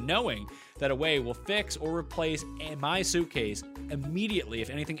perfectly. And knowing that Away will fix or replace my suitcase immediately if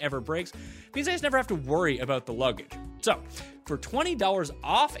anything ever breaks means I just never have to worry about the luggage. So for $20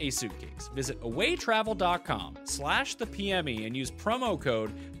 off a suitcase, visit awaytravel.com/thepme and use promo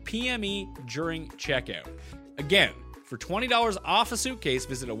code PME during checkout. Again, for $20 off a suitcase,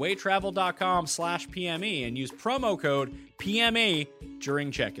 visit awaytravel.com/PME and use promo code PME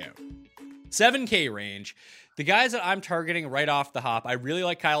during checkout. 7K range. The guys that I'm targeting right off the hop, I really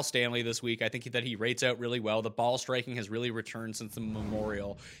like Kyle Stanley this week. I think that he rates out really well. The ball striking has really returned since the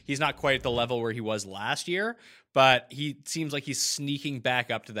Memorial. He's not quite at the level where he was last year, but he seems like he's sneaking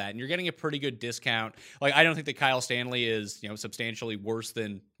back up to that. And you're getting a pretty good discount. Like, I don't think that Kyle Stanley is, substantially worse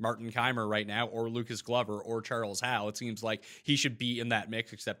than Martin Keimer right now, or Lucas Glover, or Charles Howe. It seems like he should be in that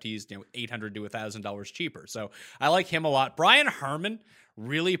mix, except he's, $800 to $1,000 cheaper. So I like him a lot. Brian Harmon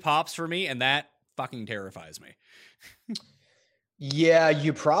really pops for me, and that fucking terrifies me. Yeah,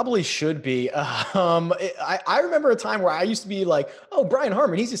 you probably should be. I remember a time where I used to be like, oh, Brian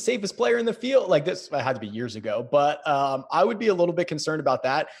Harmon, he's the safest player in the field. Like this, it had to be years ago, but I would be a little bit concerned about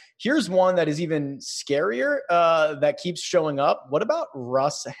that. Here's one that is even scarier that keeps showing up. What about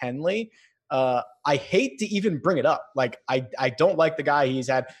Russ Henley? I hate to even bring it up. Like, I don't like the guy. He's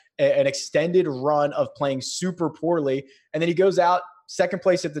had an extended run of playing super poorly, and then he goes out second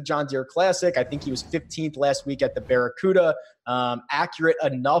place at the John Deere Classic. I think he was 15th last week at the Barracuda. Accurate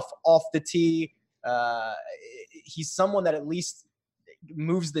enough off the tee. He's someone that at least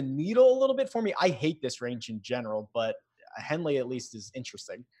moves the needle a little bit for me. I hate this range in general, but Henley at least is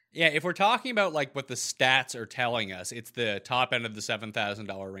interesting. Yeah, if we're talking about like what the stats are telling us, it's the top end of the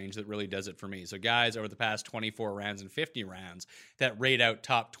 $7,000 range that really does it for me. So guys over the past 24 rounds and 50 rounds that rate out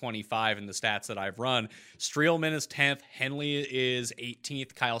top 25 in the stats that I've run. Streelman is 10th, Henley is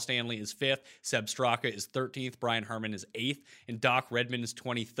 18th, Kyle Stanley is 5th, Seb Straka is 13th, Brian Harmon is 8th, and Doc Redman is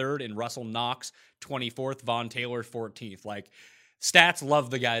 23rd, and Russell Knox 24th, Vaughn Taylor 14th. Like, stats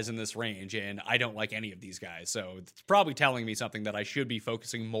love the guys in this range, and I don't like any of these guys. So it's probably telling me something that I should be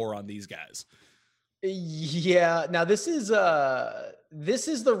focusing more on these guys. Yeah. Now this is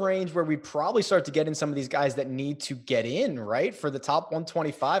the range where we probably start to get in some of these guys that need to get in, right? For the top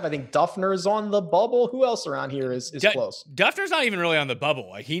 125. I think Duffner is on the bubble. Who else around here is close? Duffner's not even really on the bubble.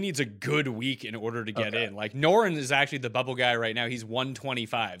 Like, he needs a good week in order to get in. Like, Noren is actually the bubble guy right now. He's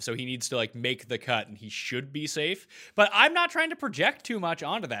 125. So he needs to make the cut, and he should be safe. But I'm not trying to project too much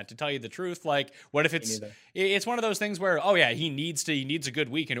onto that, to tell you the truth. Like, what if it's one of those things where, oh yeah, he needs a good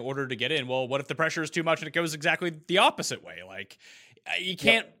week in order to get in. Well, what if the pressure is too much and it goes exactly the opposite way? Like, you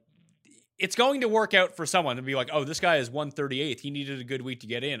can't. Yep. It's going to work out for someone to be like, oh, this guy is 138th. He needed a good week to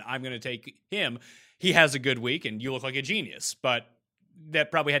get in. I'm going to take him. He has a good week, and you look like a genius. But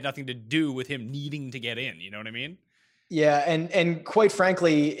that probably had nothing to do with him needing to get in. You know what I mean? Yeah, and quite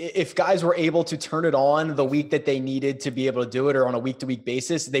frankly, if guys were able to turn it on the week that they needed to be able to do it, or on a week-to-week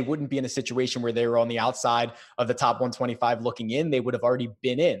basis, they wouldn't be in a situation where they were on the outside of the top 125 looking in. They would have already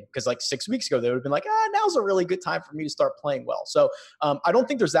been in, because like 6 weeks ago, they would have been like, now's a really good time for me to start playing well. So I don't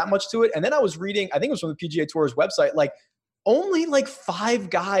think there's that much to it. And then I was reading, I think it was from the PGA Tour's website, like, only like 5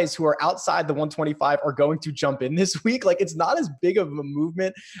 guys who are outside the 125 are going to jump in this week. Like, it's not as big of a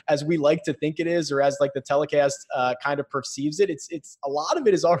movement as we like to think it is, or as like the telecast kind of perceives it. It's a lot of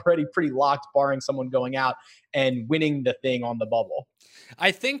it is already pretty locked, barring someone going out and winning the thing on the bubble.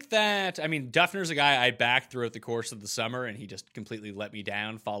 I think that, Duffner's a guy I backed throughout the course of the summer, and he just completely let me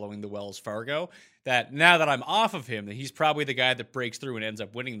down following the Wells Fargo. That now that I'm off of him, that he's probably the guy that breaks through and ends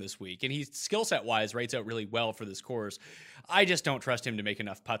up winning this week. And he's skill set wise rates out really well for this course. I just don't trust him to make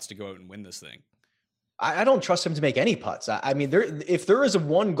enough putts to go out and win this thing. I don't trust him to make any putts. If there is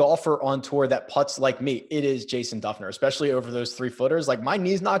one golfer on tour that putts like me, it is Jason Duffner, especially over those 3-footers. Like, my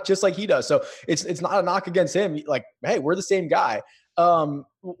knee's not just like he does. So it's not a knock against him. Like, hey, we're the same guy.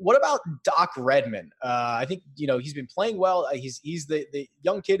 What about Doc Redman? I think, he's been playing well. He's the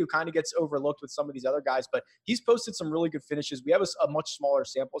young kid who kind of gets overlooked with some of these other guys, but he's posted some really good finishes. We have a much smaller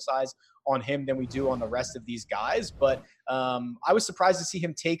sample size on him than we do on the rest of these guys. But I was surprised to see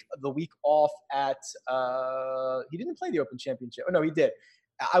him take the week off at he didn't play the Open Championship. Oh, no, he did.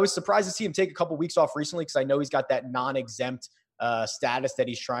 I was surprised to see him take a couple weeks off recently, because I know he's got that non-exempt status that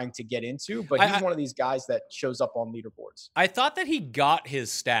he's trying to get into. But he's one of these guys that shows up on leaderboards. I thought that he got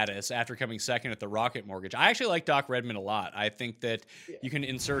his status after coming second at the Rocket Mortgage. I actually like Doc Redman a lot. I think that you can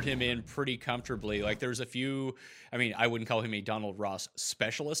insert him in pretty comfortably. Like there's a few, I mean, I wouldn't call him a Donald Ross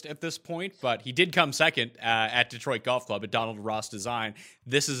specialist at this point, but he did come second at Detroit Golf Club at Donald Ross design.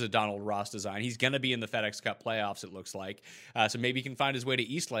 This is a Donald Ross design. He's going to be in the FedEx Cup playoffs, it looks like. So maybe he can find his way to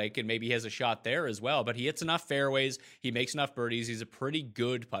Eastlake and maybe he has a shot there as well. But he hits enough fairways. He makes enough birdies. He's a pretty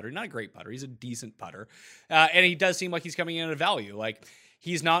good putter. Not a great putter. He's a decent putter. And he does seem like he's coming in at a value. Like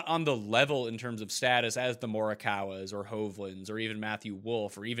he's not on the level in terms of status as the Morikawas or Hovlands or even Matthew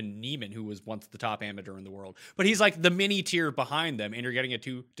Wolff or even Neiman, who was once the top amateur in the world. But he's like the mini tier behind them, and you're getting a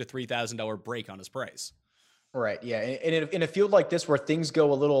 $2,000 to $3,000 break on his price. Right. Yeah. And in a field like this where things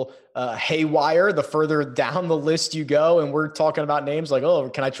go a little haywire, the further down the list you go, and we're talking about names like, oh,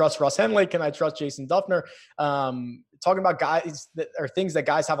 can I trust Russ Henley? Can I trust Jason Duffner? Talking about guys that are things that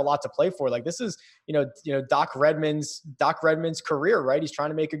guys have a lot to play for. Like this is, Doc Redman's career, right? He's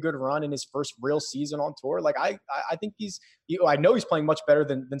trying to make a good run in his first real season on tour. Like I think I know he's playing much better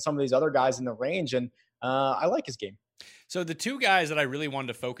than some of these other guys in the range. And I like his game. So the two guys that I really wanted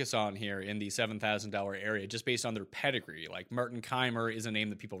to focus on here in the $7,000 area, just based on their pedigree, like Martin Keimer is a name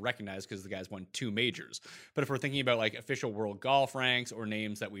that people recognize because the guy's won 2 majors. But if we're thinking about like official world golf ranks or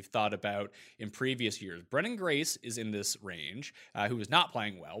names that we've thought about in previous years, Brennan Grace is in this range, who is not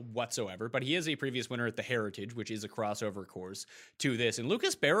playing well whatsoever, but he is a previous winner at the Heritage, which is a crossover course to this. And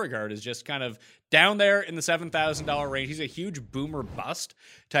Lucas Beauregard is just kind of down there in the $7,000 range. He's a huge boomer bust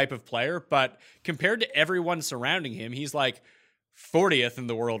type of player, but compared to everyone surrounding him, he's like 40th in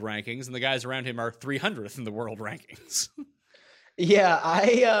the world rankings, and the guys around him are 300th in the world rankings. Yeah,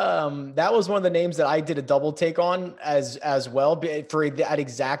 that was one of the names that I did a double take on as well for that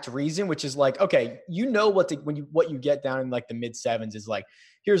exact reason, which is like, okay, what you get down in like the mid sevens is like,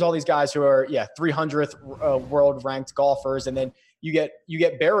 here's all these guys who are 300th world ranked golfers, and then you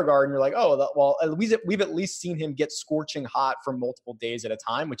get Beauregard, and you're like, oh, well, we've at least seen him get scorching hot for multiple days at a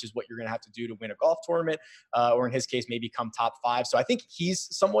time, which is what you're going to have to do to win a golf tournament, or in his case, maybe come top 5. So I think he's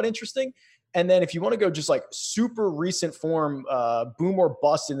somewhat interesting. And then if you want to go just like super recent form, boom or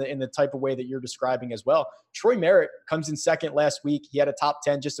bust in the type of way that you're describing as well, Troy Merritt comes in second last week. He had a top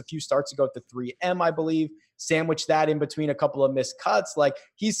 10 just a few starts ago at the 3M, I believe. Sandwich that in between a couple of missed cuts. Like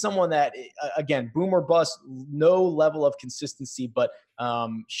he's someone that, again, boom or bust, no level of consistency, but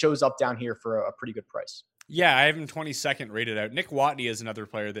shows up down here for a pretty good price. Yeah, I have him 22nd rated out. Nick Watney is another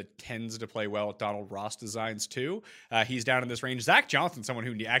player that tends to play well at Donald Ross designs too. He's down in this range. Zach Johnson, someone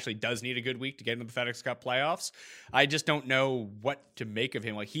who actually does need a good week to get into the FedEx Cup playoffs. I just don't know what to make of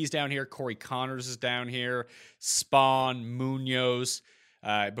him. Like he's down here. Corey Connors is down here. Spawn, Munoz.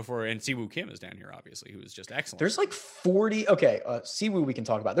 And Siwoo Kim is down here, obviously, who is just excellent. There's like 40. Okay, Siwoo we can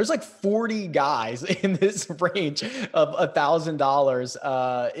talk about. There's like 40 guys in this range of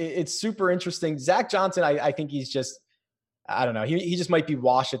 $1,000. It's super interesting. Zach Johnson, I think he's just, I don't know. He just might be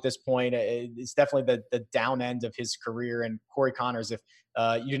washed at this point. It's definitely the down end of his career. And Corey Connors, if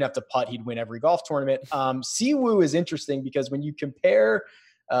you didn't have to putt, he'd win every golf tournament. Siwoo is interesting because when you compare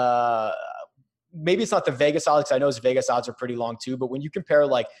maybe it's not the Vegas odds, because I know his Vegas odds are pretty long too, but when you compare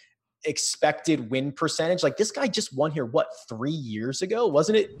like expected win percentage, like this guy just won here, 3 years ago?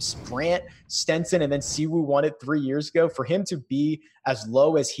 Wasn't it Sprant, Stenson, and then Siwoo won it 3 years ago? For him to be as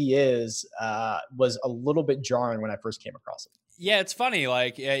low as he is was a little bit jarring when I first came across it. Yeah, it's funny.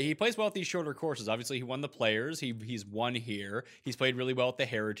 Like he plays well at these shorter courses. Obviously, he won the Players. He's won here. He's played really well at the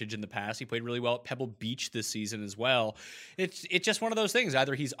Heritage in the past. He played really well at Pebble Beach this season as well. It's just one of those things.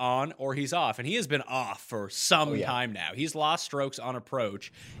 Either he's on or he's off, and he has been off for some time now. He's lost strokes on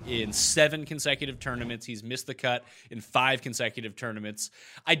approach in 7 consecutive tournaments. He's missed the cut in 5 consecutive tournaments.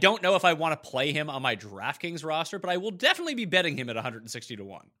 I don't know if I want to play him on my DraftKings roster, but I will definitely be betting him at 160 to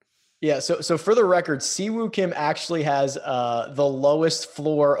 1. Yeah, so for the record, Siwoo Kim actually has the lowest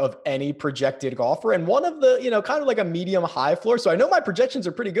floor of any projected golfer, and one of the, kind of like a medium high floor. So I know my projections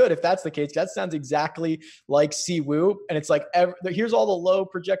are pretty good if that's the case. That sounds exactly like Siwoo, and it's like here's all the low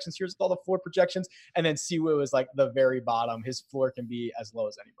projections, here's all the floor projections, and then Siwoo is like the very bottom. His floor can be as low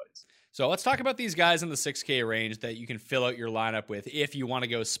as anybody's. So let's talk about these guys in the 6K range that you can fill out your lineup with if you want to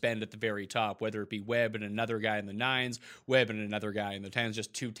go spend at the very top, whether it be Webb and another guy in the 9s, Webb and another guy in the 10s,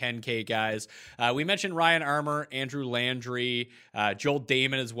 just 2 10K guys. We mentioned Ryan Armour, Andrew Landry. Joel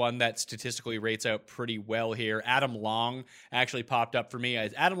Damon is one that statistically rates out pretty well here. Adam Long actually popped up for me.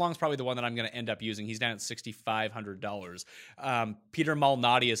 Adam Long's probably the one that I'm going to end up using. He's down at $6,500. Peter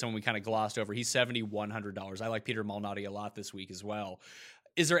Malnati is someone we kind of glossed over. He's $7,100. I like Peter Malnati a lot this week as well.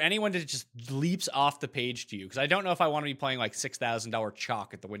 is there anyone that just leaps off the page to you? Because I don't know if I want to be playing like $6,000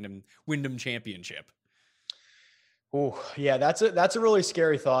 chalk at the Wyndham Championship. Oh, yeah, that's a really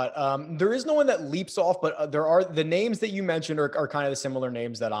scary thought. There is no one that leaps off, but there are the names that you mentioned are kind of the similar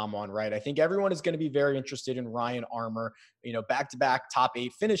names that I'm on, right? I think everyone is going to be very interested in Ryan Armour. Back-to-back top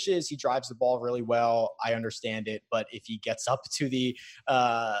 8 finishes. He drives the ball really well. I understand it, but if he gets up to the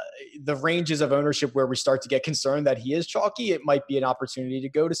ranges of ownership where we start to get concerned that he is chalky, it might be an opportunity to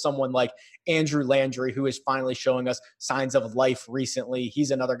go to someone like Andrew Landry, who is finally showing us signs of life recently.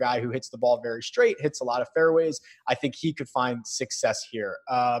 He's another guy who hits the ball very straight, hits a lot of fairways. I think he could find success here.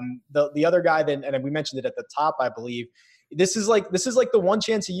 The other guy then, and we mentioned it at the top, I believe, this is like the one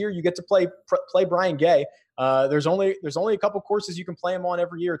chance a year you get to play Brian Gay. There's only a couple courses you can play him on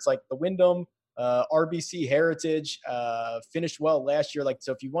every year. It's like the Wyndham, RBC Heritage, finished well last year.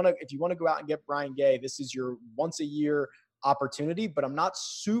 So if you want to go out and get Brian Gay, this is your once a year opportunity. But I'm not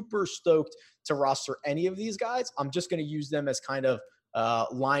super stoked to roster any of these guys. I'm just going to use them as kind of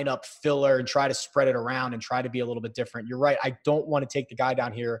lineup filler and try to spread it around and try to be a little bit different. You're right. I don't want to take the guy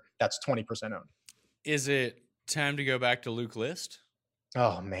down here that's 20% owned. Is it time to go back to Luke List?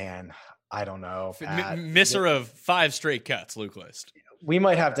 Oh man, I don't know. Misser of 5 straight cuts, Luke List. We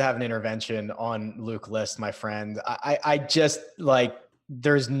might have to have an intervention on Luke List, my friend. I just like,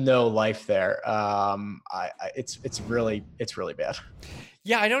 there's no life there. It's really bad.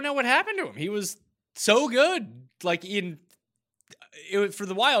 Yeah. I don't know what happened to him. He was so good. Like for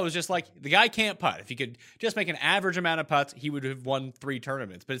the while, it was just like the guy can't putt. If he could just make an average amount of putts, he would have won 3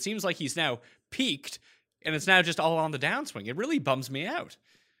 tournaments. But it seems like he's now peaked, and it's now just all on the downswing. It really bums me out.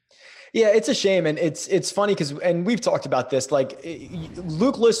 Yeah, it's a shame. And it's funny because, and we've talked about this, like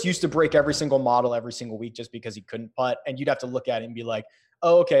Luke List used to break every single model every single week just because he couldn't putt. And you'd have to look at it and be like,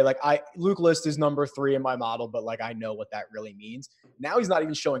 oh, okay, like Luke List is number 3 in my model, but like I know what that really means. Now he's not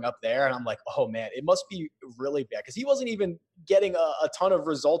even showing up there, and I'm like, oh man, it must be really bad because he wasn't even getting a ton of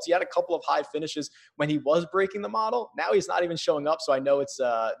results. He had a couple of high finishes when he was breaking the model. Now he's not even showing up, so I know it's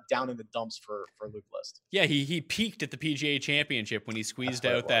down in the dumps for Luke List. Yeah, he peaked at the PGA Championship when he squeezed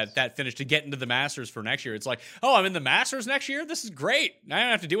out that finish to get into the Masters for next year. It's like, oh, I'm in the Masters next year? This is great. I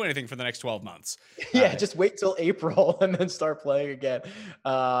don't have to do anything for the next 12 months. Yeah, just wait till April and then start playing again.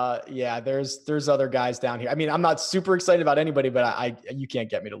 Yeah, there's other guys down here. I mean, I'm not super excited about anybody, but you can't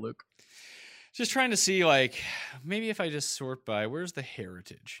get me to Luke. Just trying to see, like, maybe if I just sort by, where's the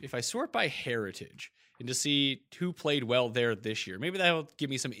Heritage? If I sort by Heritage and to see who played well there this year, maybe that'll give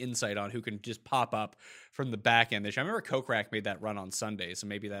me some insight on who can just pop up from the back end this year. I remember Kokrak made that run on Sunday, so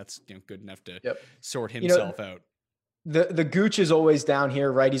maybe that's good enough to sort himself out. The Gooch is always down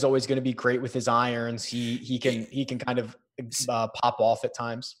here, right? He's always going to be great with his irons. He can kind of pop off at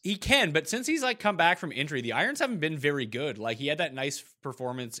times. He can, but since he's like come back from injury, the irons haven't been very good. Like he had that nice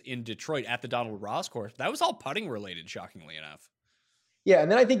performance in Detroit at the Donald Ross course. That was all putting related, shockingly enough. Yeah,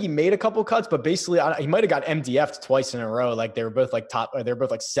 and then I think he made a couple cuts, but basically he might have got MDF'd twice in a row. Like they were both like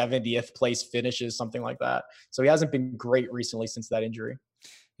 70th place finishes, something like that. So he hasn't been great recently since that injury.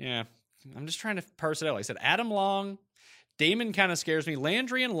 Yeah, I'm just trying to parse it out. Like I said, Adam Long, Damon kind of scares me.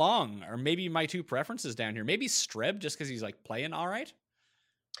 Landry and Long are maybe my 2 preferences down here. Maybe Streb just because he's like playing all right.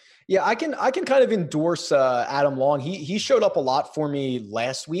 Yeah, I can kind of endorse Adam Long. He showed up a lot for me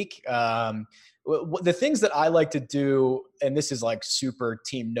last week. The things that I like to do, and this is like super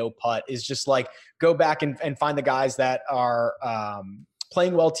team no putt, is just like go back and find the guys that are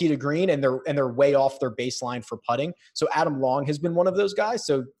playing well tee to green and they're way off their baseline for putting. So Adam Long has been one of those guys.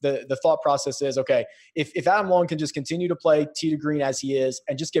 So the thought process is, okay, if Adam Long can just continue to play tee to green as he is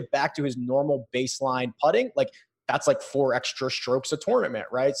and just get back to his normal baseline putting, like that's like 4 extra strokes a tournament,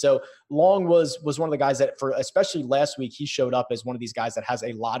 right? So Long was one of the guys that, for especially last week, he showed up as one of these guys that has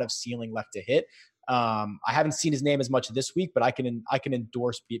a lot of ceiling left to hit. I haven't seen his name as much this week, but I can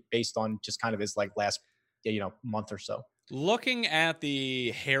endorse based on just kind of his like last month or so. Looking at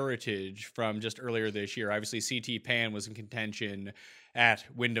the Heritage from just earlier this year, obviously CT Pan was in contention at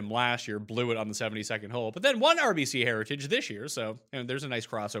Wyndham last year, blew it on the 72nd hole, but then won RBC Heritage this year. So there's a nice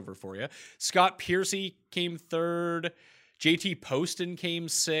crossover for you. Scott Piercy came 3rd. JT Poston came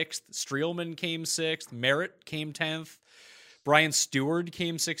 6th. Streelman came 6th. Merritt came 10th. Brian Stewart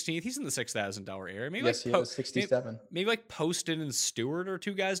came 16th. He's in the $6,000 area. Maybe yes, he was 67. Maybe like Poston and Stewart are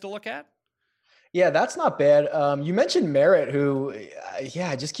 2 guys to look at. Yeah, that's not bad. You mentioned Merritt, who,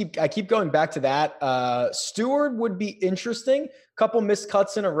 I keep going back to that. Stewart would be interesting. Couple missed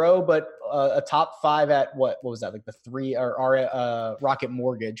cuts in a row, but a top 5 at what was that? Like the 3 or Rocket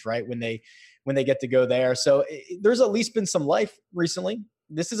Mortgage, right? When they get to go there. So there's at least been some life recently.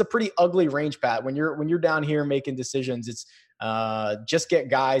 this is a pretty ugly range, Pat. When you're down here making decisions, it's just get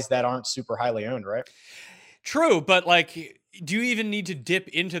guys that aren't super highly owned, right? True, but like, do you even need to dip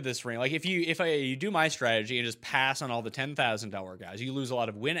into this range? Like, if you do my strategy and just pass on all the $10,000 guys, you lose a lot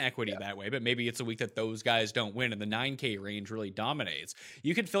of win equity that way. But maybe it's a week that those guys don't win, and the 9K range really dominates.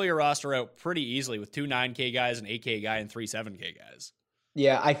 You could fill your roster out pretty easily with 2 9K guys, an 8K guy, and 3 7K guys.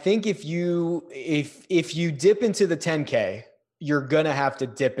 Yeah, I think if you dip into the 10K, you're gonna have to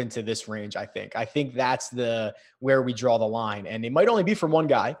dip into this range. I think that's where we draw the line, and it might only be from one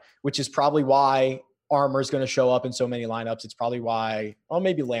guy, which is probably why Armour is going to show up in so many lineups. It's probably why, well,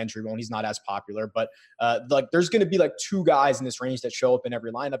 maybe Landry won't. He's not as popular, but like there's going to be like 2 guys in this range that show up in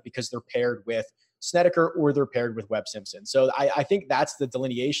every lineup because they're paired with Snedeker or they're paired with Webb Simpson. So I think that's the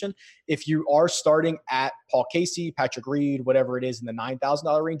delineation. If you are starting at Paul Casey, Patrick Reed, whatever it is in the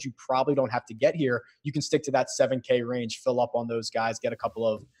 $9,000 range, you probably don't have to get here. You can stick to that 7K range, fill up on those guys, get a couple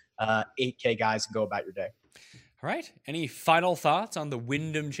of 8K guys and go about your day. All right. Any final thoughts on the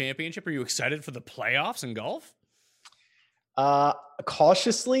Wyndham Championship? Are you excited for the playoffs in golf?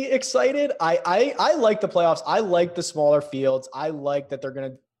 Cautiously excited. I like the playoffs. I like the smaller fields. I like that they're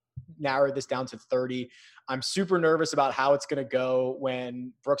going to narrow this down to 30. I'm super nervous about how it's going to go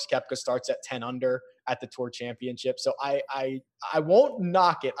when Brooks Koepka starts at 10 under at the Tour Championship. So I won't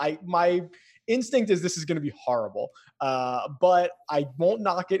knock it. My instinct is this is going to be horrible, but I won't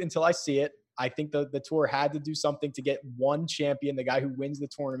knock it until I see it. I think the Tour had to do something to get one champion. The guy who wins the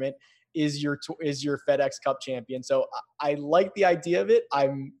tournament is your FedEx Cup champion. So I like the idea of it.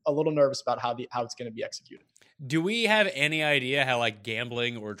 I'm a little nervous about how it's going to be executed. Do we have any idea how like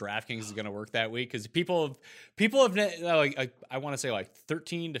gambling or DraftKings is going to work that week? Because people have like I want to say like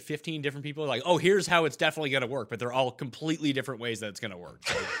 13 to 15 different people are like, oh, here's how it's definitely going to work, but they're all completely different ways that it's going to work.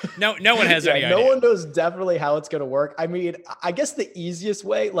 So no one has any idea. No one knows definitely how it's going to work. I mean, I guess the easiest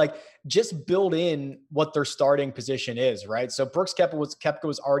way, like just build in what their starting position is, right? So Brooks Koepka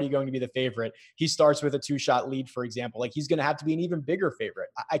was already going to be the favorite. He starts with a 2-shot lead, for example. Like he's going to have to be an even bigger favorite.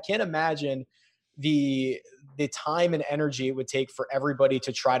 I can't imagine the time and energy it would take for everybody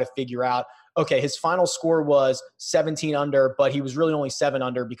to try to figure out, okay, his final score was 17 under, but he was really only 7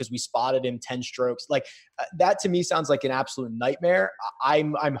 under because we spotted him 10 strokes. Like that to me sounds like an absolute nightmare.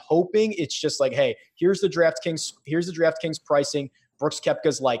 I'm hoping it's just like, hey, here's the DraftKings pricing. Brooks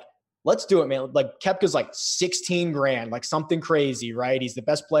Koepka's like, let's do it, man. Like Koepka's like 16 grand, like something crazy, right? He's the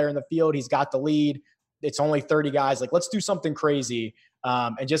best player in the field. He's got the lead. It's only 30 guys. Like, let's do something crazy.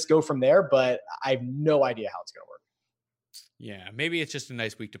 And just go from there. But I have no idea how it's going to work. Yeah, maybe it's just a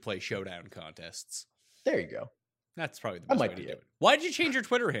nice week to play showdown contests. There you go. That's probably the best way to do it. Why did you change your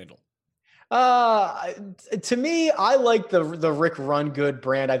Twitter handle? To me, I like the Rick Run Good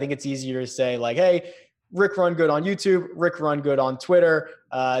brand. I think it's easier to say like, hey, Rick Run Good on YouTube, Rick Run Good on Twitter.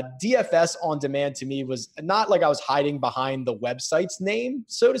 DFS on demand to me was not like I was hiding behind the website's name,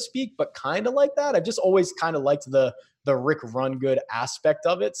 so to speak, but kind of like that. I've just always kind of liked the Rick Run Good aspect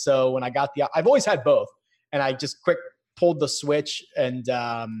of it. So when I got I've always had both, and I just pulled the switch, and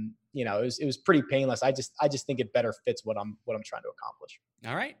it was pretty painless. I just think it better fits what I'm trying to accomplish.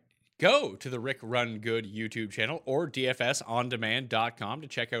 All right. Go to the Rick Run Good YouTube channel or dfsondemand.com to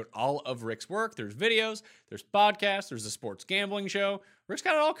check out all of Rick's work. There's videos, there's podcasts, there's a sports gambling show. Rick's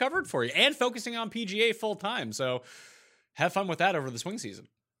got it all covered for you and focusing on PGA full time. So have fun with that over the swing season.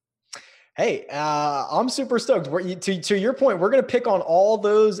 Hey, I'm super stoked. To your point, we're going to pick on all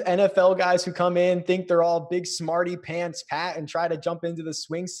those NFL guys who come in, think they're all big smarty pants, Pat, and try to jump into the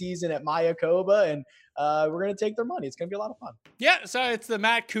swing season at Mayakoba, and we're going to take their money. It's going to be a lot of fun. Yeah, so it's the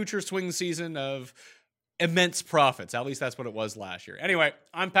Matt Kuchar swing season of immense profits. At least that's what it was last year. Anyway,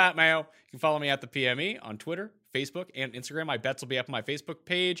 I'm Pat Mayo. You can follow me at the PME on Twitter, Facebook, and Instagram. My bets will be up on my Facebook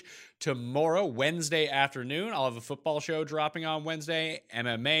page tomorrow, Wednesday afternoon. I'll have a football show dropping on Wednesday,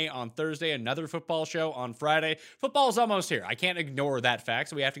 MMA on Thursday, another football show on Friday. Football's almost here. I can't ignore that fact,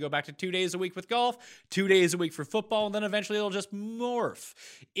 so we have to go back to 2 days a week with golf, 2 days a week for football, and then eventually it'll just morph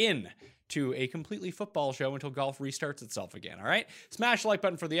in to a completely football show until golf restarts itself again, all right? Smash the like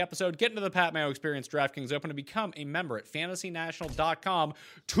button for the episode. Get into the Pat Mayo Experience DraftKings Open and become a member at fantasynational.com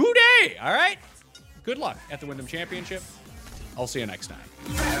today, all right? Good luck at the Wyndham Championship. I'll see you next time.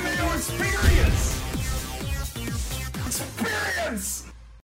 Pat Mayo Experience! Experience!